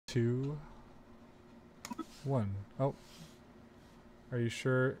2, 1. Oh. Are you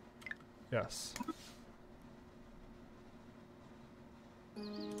sure? Yes.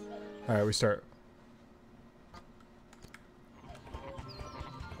 Alright, we start.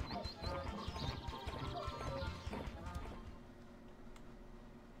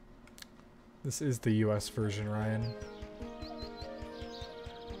 This is the US version, Ryan.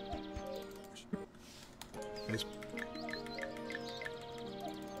 Yes.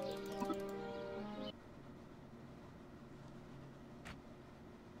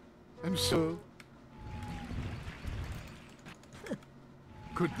 And so...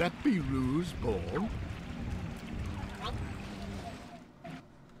 Could that be Rue's ball?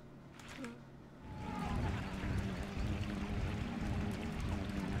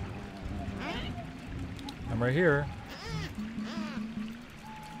 I'm right here.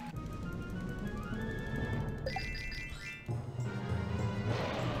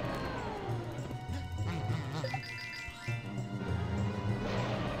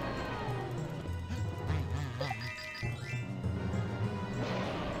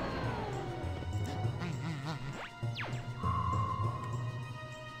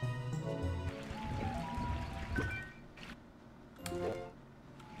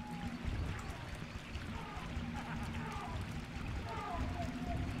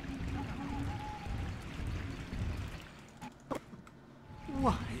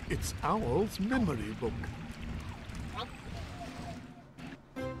 Why, it's Owl's memory book.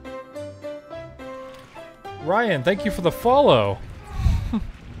 Ryan, thank you for the follow.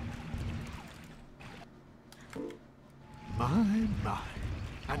 My,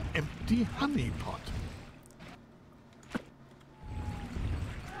 an empty honey pot.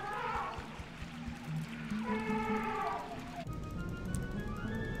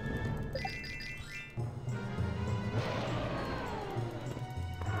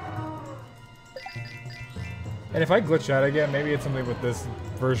 And if I glitch out again, maybe it's something with this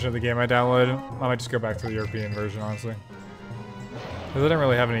version of the game I downloaded. I might just go back to the European version, honestly. Because I didn't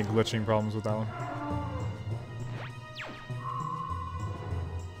really have any glitching problems with that one.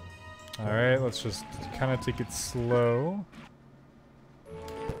 Alright, let's just kind of take it slow.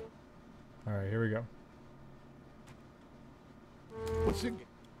 Alright, here we go. What's it?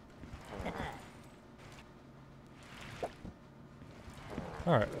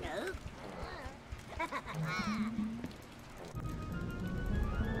 Alright.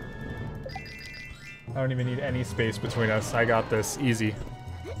 I don't even need any space between us. I got this. Easy.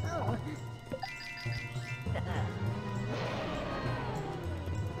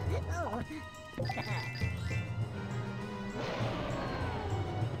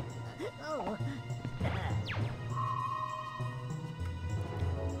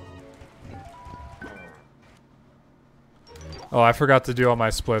 Oh, I forgot to do all my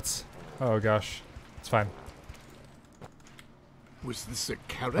splits. Oh gosh. It's fine. Was this a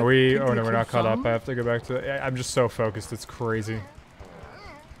carrot? Are we? Oh no, Piglet we're not caught up. found? I have to go back to. I'm just so focused. It's crazy.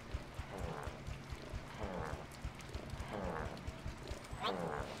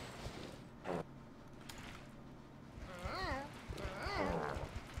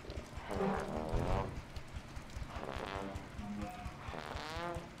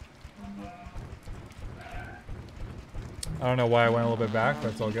 I don't know why I went a little bit back,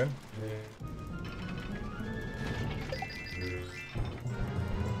 but it's all good.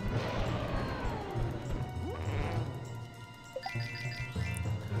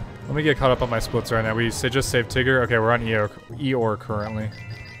 Let me get caught up on my splits right now. We say just save Tigger. Okay, we're on Eeyore currently.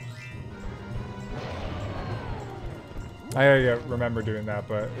 I remember doing that,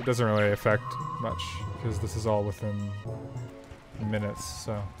 but it doesn't really affect much because this is all within minutes,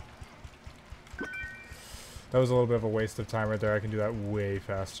 so. That was a little bit of a waste of time right there. I can do that way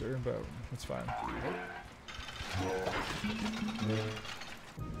faster, but it's fine.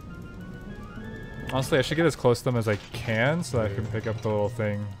 Honestly, I should get as close to them as I can so that I can pick up the little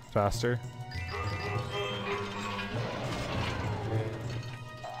thing faster.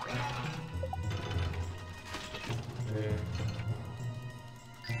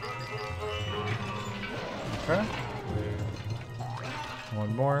 Okay.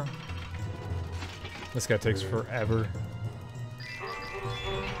 One more. This guy takes forever.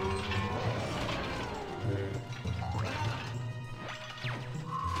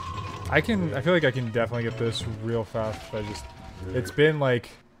 I feel like I can definitely get this real fast. It's been like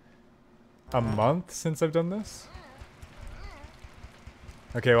a month since I've done this.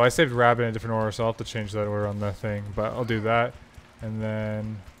 Okay, well I saved Rabbit in a different order, so I'll have to change that order on the thing, but I'll do that. And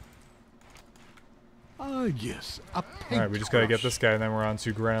then... Ah, yes, a paintbrush. Alright, we just gotta get this guy, and then we're on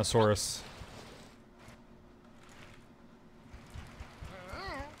to Granosaurus.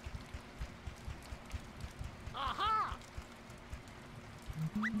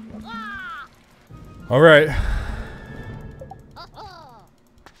 All right.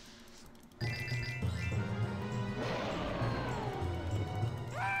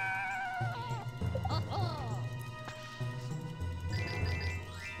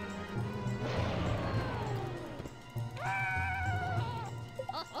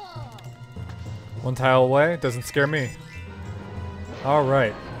 One tile away, doesn't scare me. All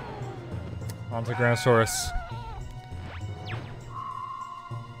right. On to Granosaurus.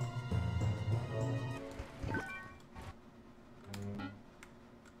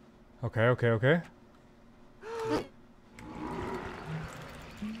 Okay, okay, okay.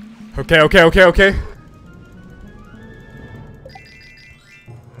 Okay, okay, okay, okay.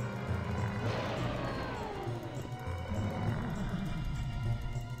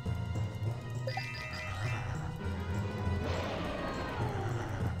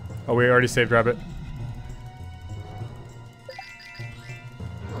 Oh, we already saved Rabbit.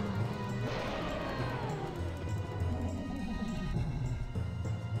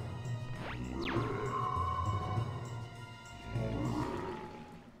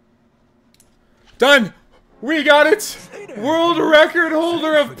 Done! We got it! World record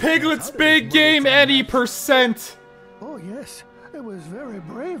holder of Piglet's big game, any percent! Oh, yes. It was very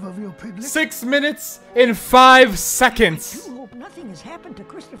brave of you, Piglet. 6 minutes and 5 seconds! I hope nothing has happened to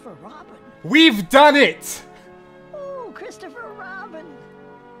Christopher Robin. We've done it! Oh, Christopher Robin.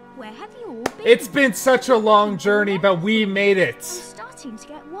 Where have you all been? It's been such a long journey, but we made I'm it. starting to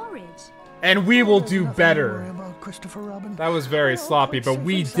get worried. And we will There's do nothing to worry better. about, Christopher Robin. That was very I'll sloppy, put but some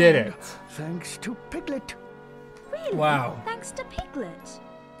we things did on, it. Thanks to Piglet. Really? Wow. Thanks to Piglet.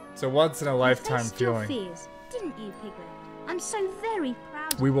 It's a once in a lifetime You faced your feeling. fears, didn't you, Piglet? I'm so very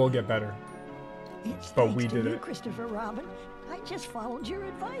proud. We will get better. It's But thanks we to did you, it. Christopher Robin. I just followed your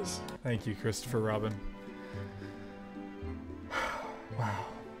advice. Thank you, Christopher Robin. Wow.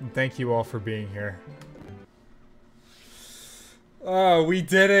 And thank you all for being here. Oh, we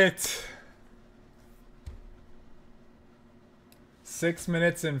did it! 6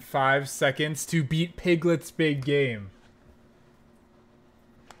 minutes and 5 seconds to beat Piglet's big game.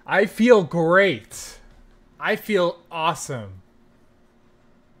 I feel great. I feel awesome.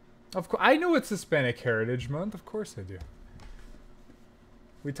 Of course, I know it's Hispanic Heritage Month. Of course I do.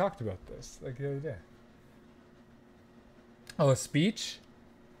 We talked about this like the other day. Oh, a speech?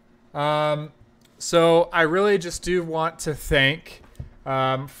 So I really just do want to thank,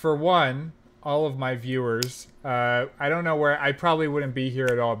 for one, all of my viewers. I don't know where, I probably wouldn't be here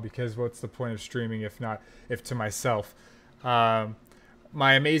at all because what's the point of streaming if to myself. My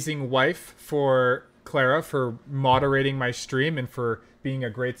amazing wife, for Clara, for moderating my stream and for being a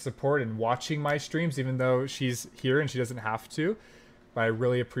great support and watching my streams even though she's here and she doesn't have to. But I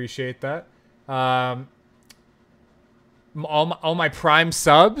really appreciate that. All my Prime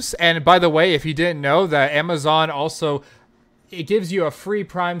subs, and by the way, if you didn't know, that Amazon also, it gives you a free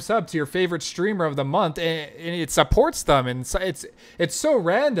Prime sub to your favorite streamer of the month, and it supports them, and it's so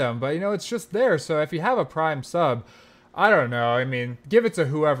random, but you know, it's just there. So if you have a Prime sub, I don't know, I mean, give it to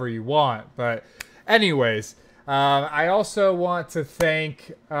whoever you want. But anyways, I also want to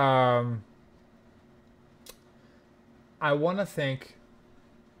thank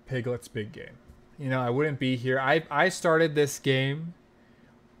Piglet's big game. You know, I wouldn't be here. I started this game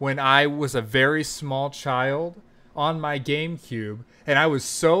when I was a very small child on my GameCube, and I was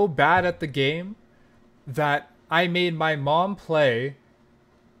so bad at the game that I made my mom play,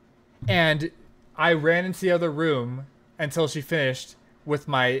 and I ran into the other room until she finished with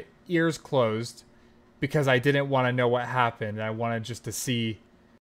my ears closed because I didn't want to know what happened. I wanted just to see